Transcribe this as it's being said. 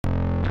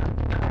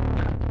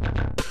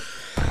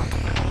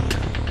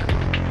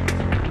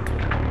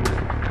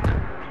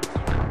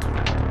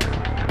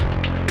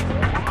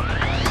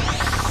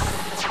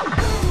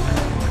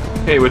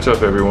Hey, what's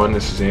up everyone?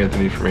 This is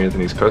Anthony from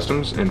Anthony's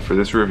Customs, and for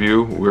this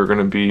review we're going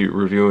to be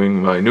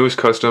reviewing my newest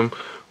custom,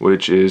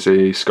 which is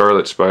a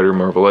Scarlet Spider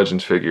Marvel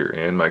Legends figure.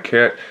 And my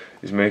cat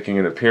is making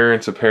an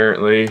appearance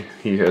apparently.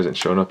 He hasn't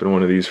shown up in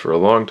one of these for a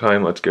long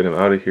time. Let's get him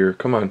out of here.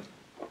 Come on.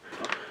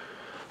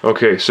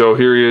 Okay, so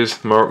here he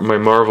is, my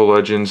Marvel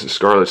Legends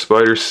Scarlet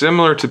Spider.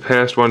 Similar to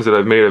past ones that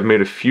I've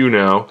made a few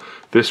now.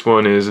 This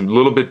one is a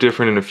little bit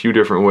different in a few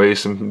different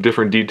ways, some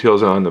different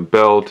details on the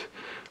belt.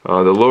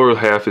 The lower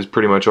half is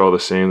pretty much all the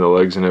same, the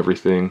legs and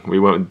everything. We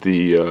went with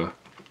the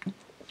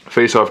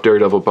face-off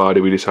Daredevil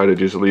body. We decided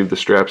to just leave the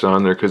straps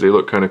on there because they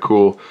look kind of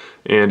cool,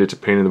 and it's a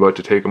pain in the butt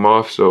to take them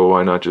off, so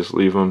why not just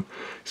leave them.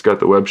 He's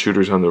got the web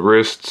shooters on the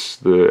wrists,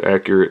 the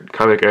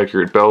comic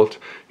accurate belt.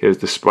 He has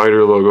the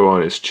spider logo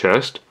on his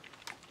chest.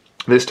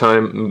 This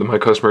time my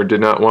customer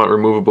did not want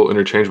removable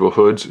interchangeable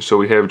hoods, so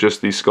we have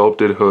just the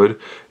sculpted hood,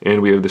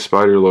 and we have the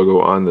spider logo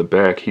on the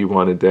back. He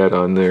wanted that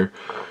on there.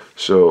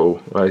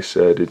 So I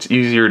said it's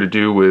easier to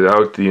do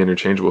without the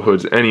interchangeable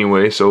hoods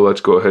anyway, so let's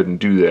go ahead and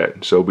do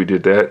that. So we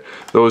did that.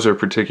 Those are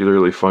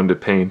particularly fun to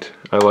paint.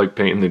 I like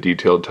painting the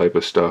detailed type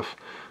of stuff.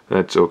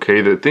 That's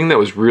okay. The thing that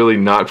was really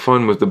not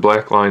fun was the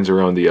black lines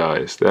around the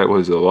eyes. That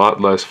was a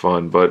lot less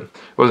fun, but it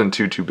wasn't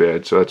too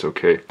bad, so that's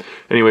okay.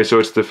 Anyway, so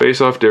it's the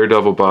face-off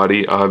Daredevil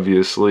body.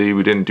 Obviously,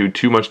 we didn't do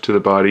too much to the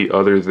body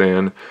other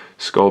than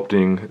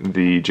sculpting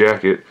the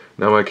jacket.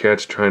 Now my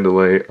cat's trying to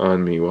lay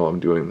on me while I'm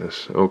doing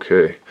this.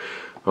 Okay.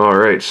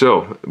 Alright,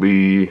 so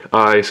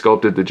I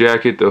sculpted the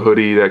jacket, the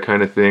hoodie, that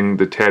kind of thing,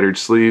 the tattered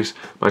sleeves.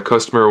 My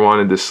customer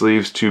wanted the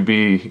sleeves to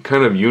be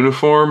kind of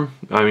uniform,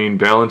 I mean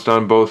balanced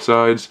on both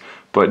sides,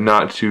 but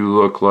not to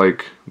look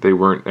like they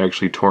weren't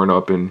actually torn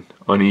up and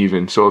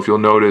uneven. So if you'll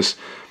notice,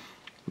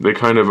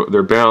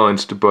 they're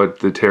balanced, but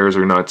the tears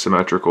are not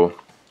symmetrical.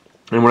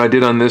 And what I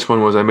did on this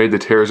one was I made the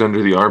tears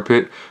under the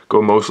armpit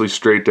go mostly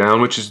straight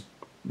down, which is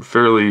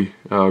fairly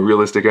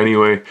realistic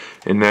anyway,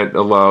 and that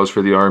allows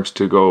for the arms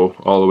to go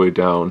all the way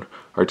down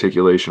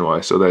articulation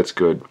wise, so that's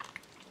good.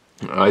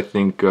 I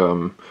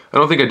don't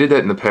think I did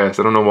that in the past.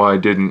 I don't know why I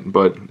didn't,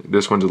 but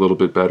this one's a little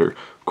bit better.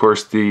 Of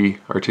course, the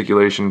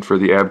articulation for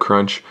the ab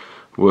crunch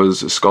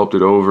was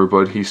sculpted over,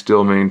 but he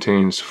still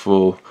maintains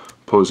full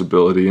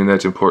posability, and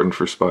that's important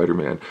for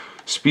Spider-Man.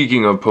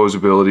 Speaking of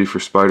posability for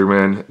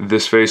Spider-Man,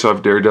 this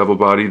face-off Daredevil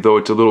body, though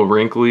it's a little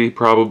wrinkly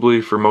probably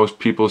for most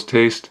people's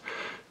taste,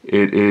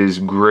 it is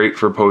great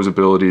for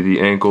posability.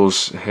 The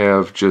ankles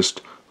have just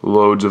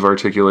loads of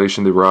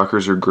articulation. The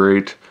rockers are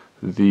great.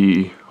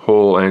 The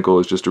whole ankle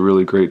is just a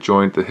really great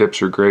joint. The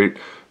hips are great.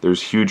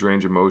 There's huge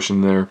range of motion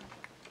there.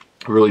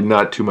 Really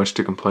not too much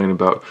to complain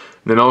about.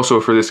 And then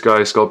also for this guy,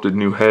 I sculpted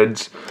new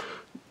heads.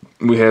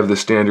 We have the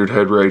standard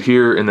head right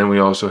here, and then we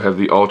also have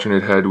the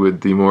alternate head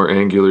with the more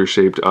angular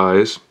shaped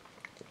eyes.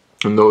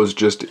 And those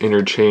just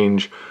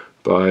interchange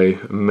by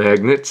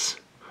magnets.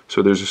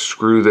 So there's a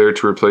screw there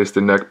to replace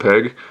the neck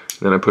peg, and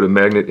then I put a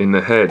magnet in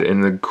the head.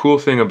 And the cool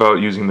thing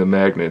about using the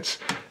magnets,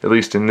 at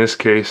least in this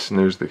case, and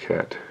there's the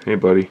cat. Hey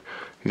buddy,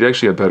 he's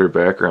actually a better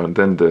background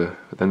than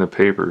the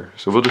paper.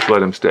 So we'll just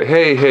let him stay.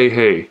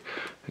 Hey.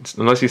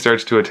 Unless he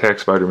starts to attack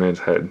Spider-Man's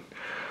head.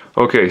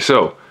 Okay,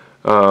 so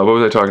what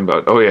was I talking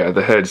about? Oh yeah,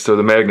 the head. So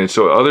the magnets.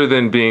 So other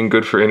than being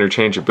good for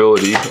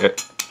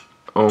interchangeability,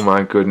 oh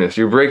my goodness,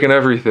 you're breaking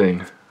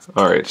everything.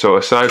 Alright, so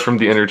aside from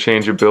the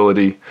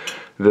interchangeability,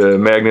 the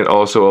magnet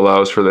also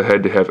allows for the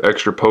head to have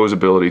extra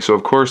posability. So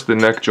of course the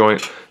neck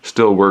joint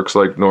still works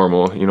like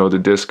normal. You know, the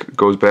disc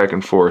goes back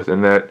and forth,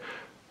 and that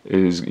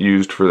is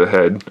used for the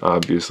head,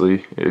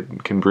 obviously.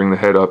 It can bring the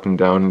head up and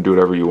down and do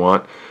whatever you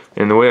want.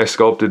 And the way I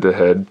sculpted the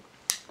head,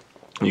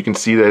 you can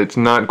see that it's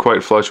not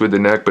quite flush with the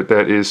neck, but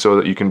that is so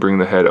that you can bring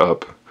the head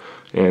up.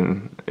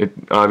 And it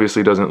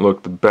obviously doesn't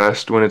look the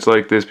best when it's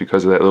like this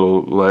because of that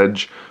little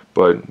ledge,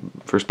 but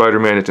for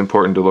Spider-Man it's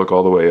important to look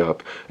all the way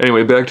up.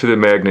 Anyway, back to the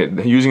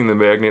magnet. Using the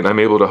magnet, I'm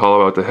able to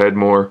hollow out the head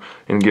more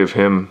and give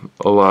him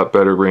a lot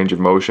better range of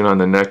motion on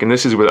the neck, and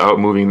this is without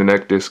moving the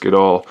neck disc at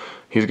all.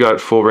 He's got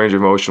full range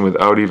of motion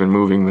without even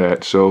moving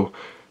that, so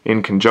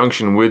in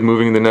conjunction with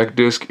moving the neck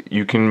disc,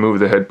 you can move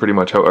the head pretty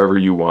much however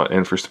you want.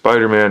 And for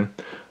Spider-Man,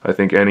 I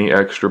think any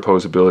extra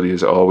posability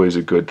is always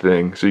a good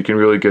thing, so you can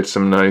really get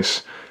some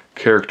nice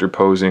character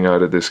posing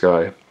out of this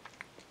guy.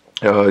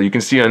 You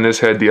can see on this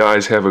head the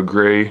eyes have a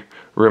gray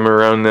rim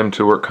around them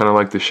to work kind of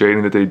like the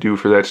shading that they do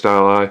for that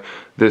style eye.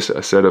 This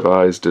set of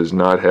eyes does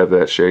not have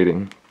that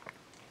shading.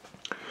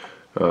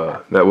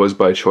 That was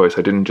by choice,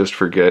 I didn't just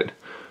forget.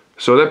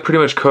 So that pretty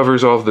much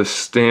covers all the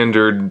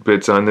standard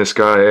bits on this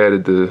guy. I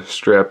added the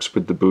straps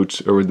with the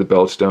boots, or with the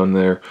belts down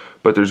there.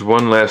 But there's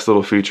one last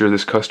little feature.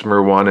 This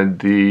customer wanted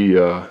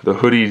the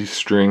hoodie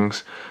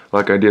strings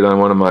like I did on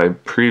one of my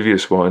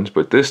previous ones,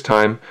 but this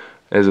time,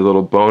 as a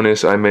little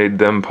bonus, I made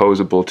them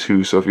posable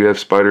too. So if you have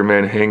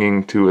Spider-Man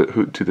hanging to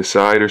the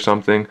side or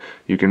something,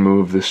 you can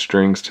move the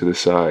strings to the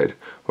side.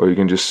 Or you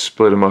can just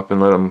split them up and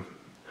let them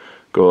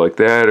go like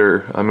that.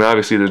 Or, I mean,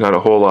 obviously there's not a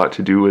whole lot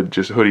to do with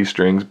just hoodie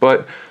strings,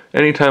 but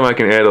anytime I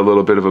can add a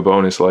little bit of a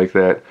bonus like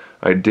that,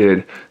 I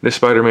did. This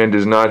Spider-Man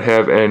does not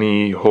have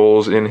any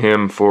holes in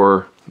him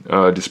for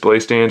display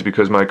stands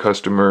because my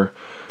customer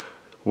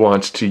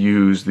wants to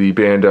use the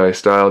Bandai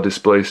style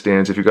display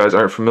stands. If you guys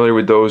aren't familiar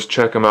with those,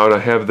 check them out. I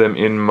have them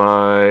in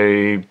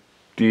my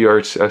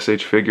D-Arts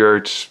SH Figure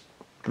Arts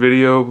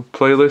video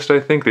playlist. I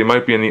think they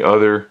might be in the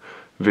other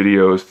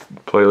videos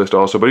playlist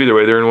also, but either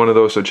way, they're in one of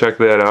those, so check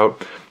that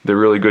out. They're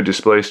really good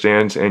display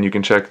stands, and you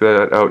can check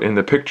that out in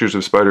the pictures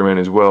of Spider-Man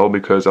as well,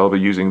 because I'll be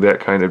using that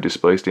kind of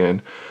display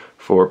stand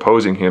for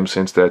posing him,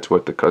 since that's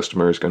what the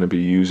customer is going to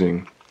be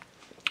using.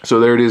 So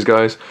there it is,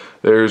 guys.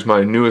 There's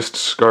my newest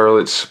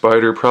Scarlet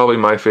Spider, probably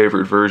my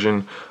favorite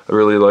version. I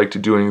really liked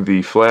doing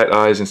the flat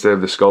eyes instead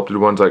of the sculpted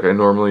ones like I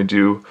normally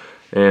do.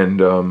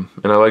 And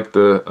I like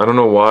the, I don't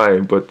know why,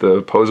 but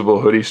the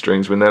posable hoodie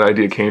strings, when that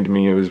idea came to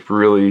me, it was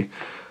really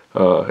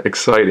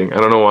exciting. I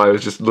don't know why, it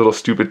was just a little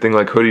stupid thing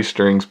like hoodie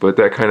strings, but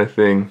that kind of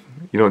thing,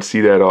 you don't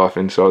see that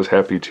often, so I was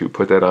happy to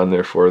put that on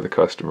there for the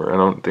customer. I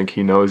don't think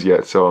he knows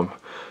yet, so I'm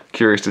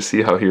curious to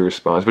see how he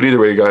responds. But either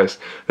way, guys,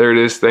 there it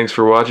is. Thanks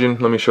for watching.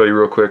 Let me show you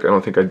real quick. I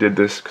don't think I did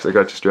this because I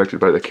got distracted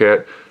by the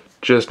cat.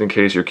 Just in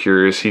case you're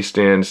curious, he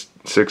stands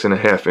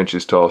 6.5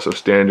 inches tall, so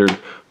standard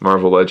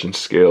Marvel Legends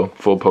scale,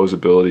 full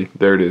posability.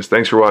 There it is.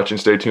 Thanks for watching.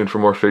 Stay tuned for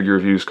more figure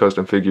reviews,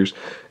 custom figures,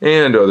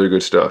 and other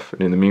good stuff.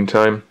 And in the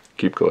meantime,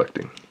 keep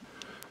collecting.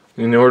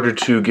 In order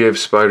to give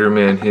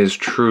Spider-Man his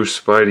true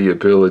Spidey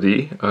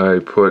ability, I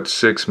put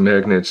 6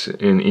 magnets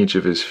in each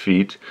of his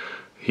feet.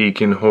 He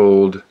can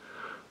hold,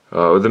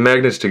 the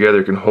magnets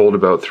together can hold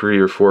about 3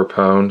 or 4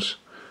 pounds.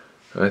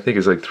 I think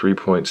it's like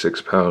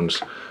 3.6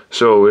 pounds.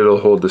 So it'll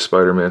hold the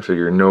Spider-Man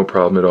figure no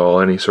problem at all.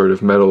 Any sort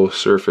of metal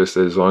surface,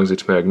 as long as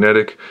it's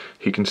magnetic,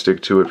 he can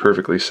stick to it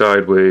perfectly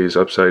sideways,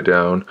 upside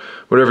down,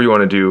 whatever you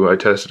want to do. I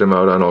tested him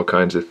out on all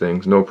kinds of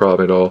things, no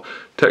problem at all.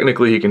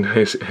 Technically he can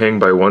hang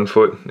by 1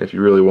 foot if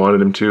you really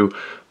wanted him to,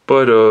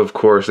 but of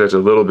course that's a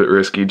little bit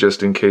risky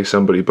just in case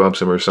somebody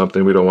bumps him or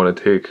something. We don't want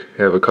to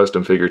have a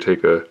custom figure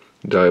take a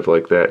dive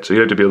like that, so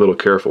you have to be a little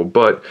careful.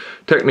 But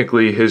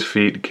technically his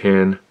feet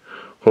can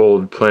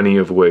hold plenty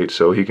of weight,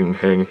 so he can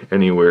hang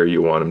anywhere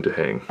you want him to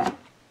hang.